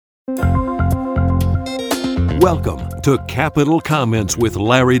Welcome to Capital Comments with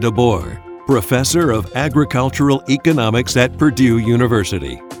Larry DeBoer, Professor of Agricultural Economics at Purdue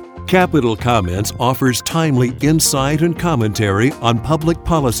University. Capital Comments offers timely insight and commentary on public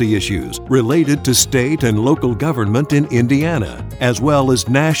policy issues related to state and local government in Indiana, as well as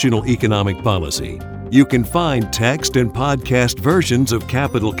national economic policy. You can find text and podcast versions of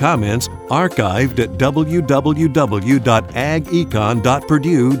Capital Comments archived at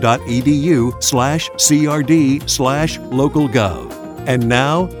www.agecon.purdue.edu/crd/localgov. And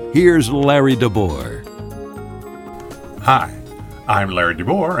now, here's Larry DeBoer. Hi, I'm Larry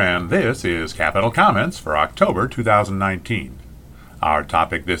DeBoer, and this is Capital Comments for October 2019. Our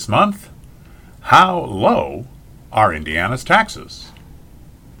topic this month: how low are Indiana's taxes?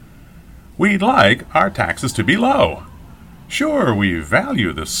 We'd like our taxes to be low. Sure, we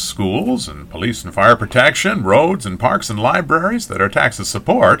value the schools and police and fire protection, roads and parks and libraries that our taxes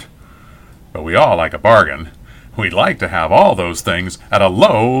support, but we all like a bargain. We'd like to have all those things at a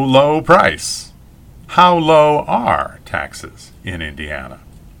low, low price. How low are taxes in Indiana?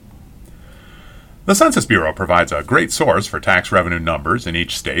 The Census Bureau provides a great source for tax revenue numbers in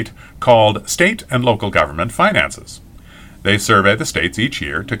each state called State and Local Government Finances. They survey the states each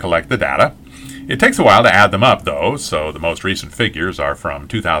year to collect the data. It takes a while to add them up, though, so the most recent figures are from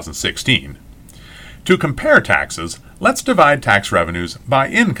 2016. To compare taxes, let's divide tax revenues by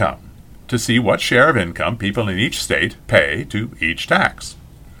income to see what share of income people in each state pay to each tax.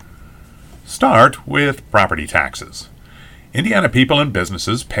 Start with property taxes. Indiana people and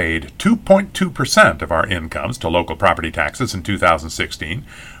businesses paid 2.2% of our incomes to local property taxes in 2016,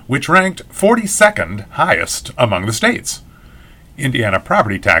 which ranked 42nd highest among the states. Indiana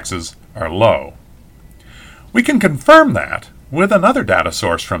property taxes are low. We can confirm that with another data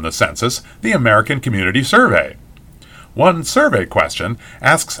source from the census, the American Community Survey. One survey question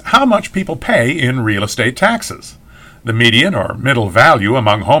asks how much people pay in real estate taxes. The median or middle value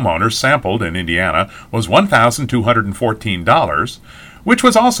among homeowners sampled in Indiana was $1,214, which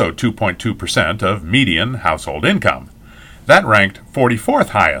was also 2.2% of median household income. That ranked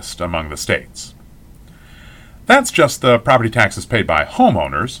 44th highest among the states. That's just the property taxes paid by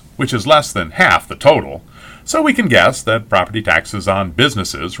homeowners, which is less than half the total, so we can guess that property taxes on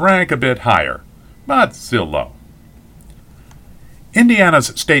businesses rank a bit higher, but still low.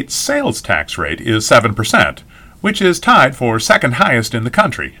 Indiana's state sales tax rate is 7%, which is tied for second highest in the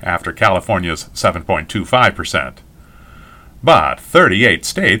country after California's 7.25%. But 38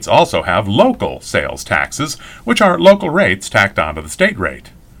 states also have local sales taxes, which are local rates tacked onto the state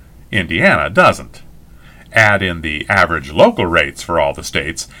rate. Indiana doesn't. Add in the average local rates for all the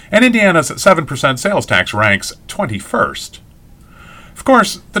states, and Indiana's 7% sales tax ranks 21st. Of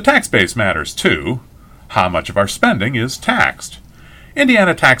course, the tax base matters too. How much of our spending is taxed?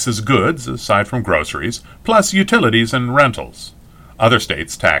 Indiana taxes goods, aside from groceries, plus utilities and rentals. Other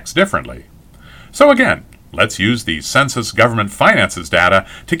states tax differently. So again, let's use the Census Government Finances data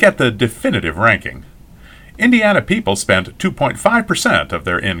to get the definitive ranking. Indiana people spent 2.5% of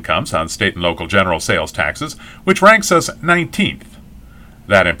their incomes on state and local general sales taxes, which ranks us 19th.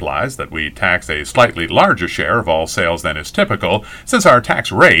 That implies that we tax a slightly larger share of all sales than is typical, since our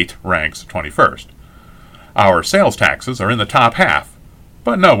tax rate ranks 21st. Our sales taxes are in the top half,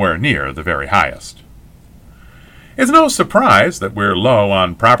 but nowhere near the very highest. It's no surprise that we're low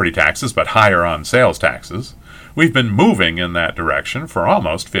on property taxes but higher on sales taxes. We've been moving in that direction for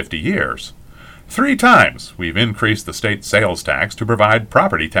almost 50 years. 3 times we've increased the state sales tax to provide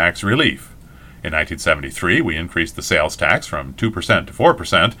property tax relief. In 1973, we increased the sales tax from 2% to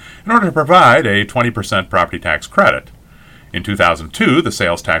 4% in order to provide a 20% property tax credit. In 2002, the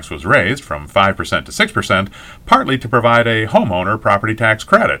sales tax was raised from 5% to 6%, partly to provide a homeowner property tax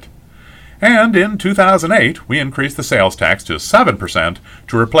credit. And in 2008, we increased the sales tax to 7%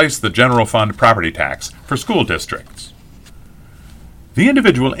 to replace the general fund property tax for school districts. The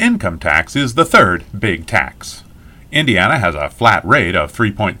individual income tax is the third big tax. Indiana has a flat rate of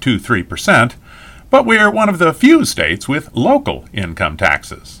 3.23%, but we're one of the few states with local income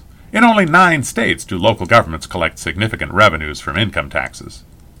taxes. In only 9 states do local governments collect significant revenues from income taxes.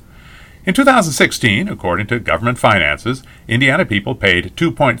 In 2016, according to Government Finances, Indiana people paid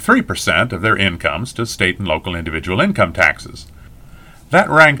 2.3% of their incomes to state and local individual income taxes. That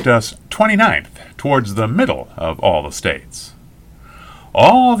ranked us 29th, towards the middle of all the states.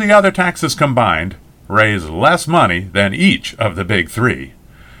 All the other taxes combined raise less money than each of the big 3.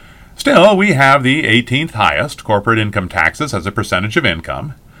 Still, we have the 18th highest corporate income taxes as a percentage of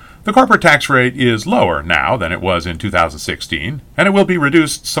income. The corporate tax rate is lower now than it was in 2016, and it will be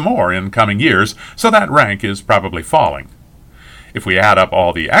reduced some more in coming years, so that rank is probably falling. If we add up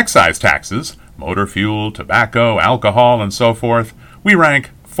all the excise taxes, motor fuel, tobacco, alcohol, and so forth, we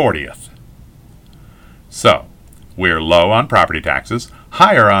rank 40th. So, we're low on property taxes,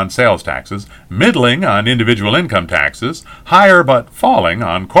 higher on sales taxes, middling on individual income taxes, higher but falling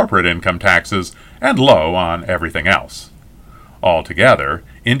on corporate income taxes, and low on everything else. Altogether,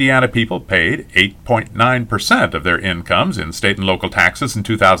 Indiana people paid 8.9% of their incomes in state and local taxes in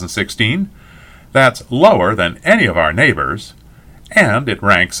 2016. That's lower than any of our neighbors, and it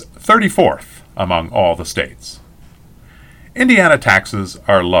ranks 34th among all the states. Indiana taxes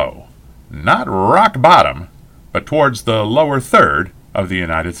are low, not rock bottom, but towards the lower third of the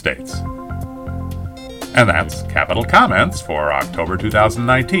United States. And that's Capital Comments for October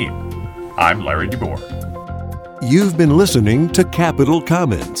 2019. I'm Larry DeBoer. You've been listening to Capital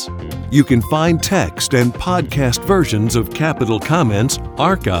Comments. You can find text and podcast versions of Capital Comments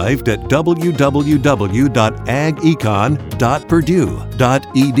archived at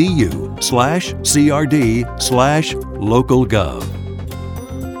www.agecon.purdue.edu/crd/localgov.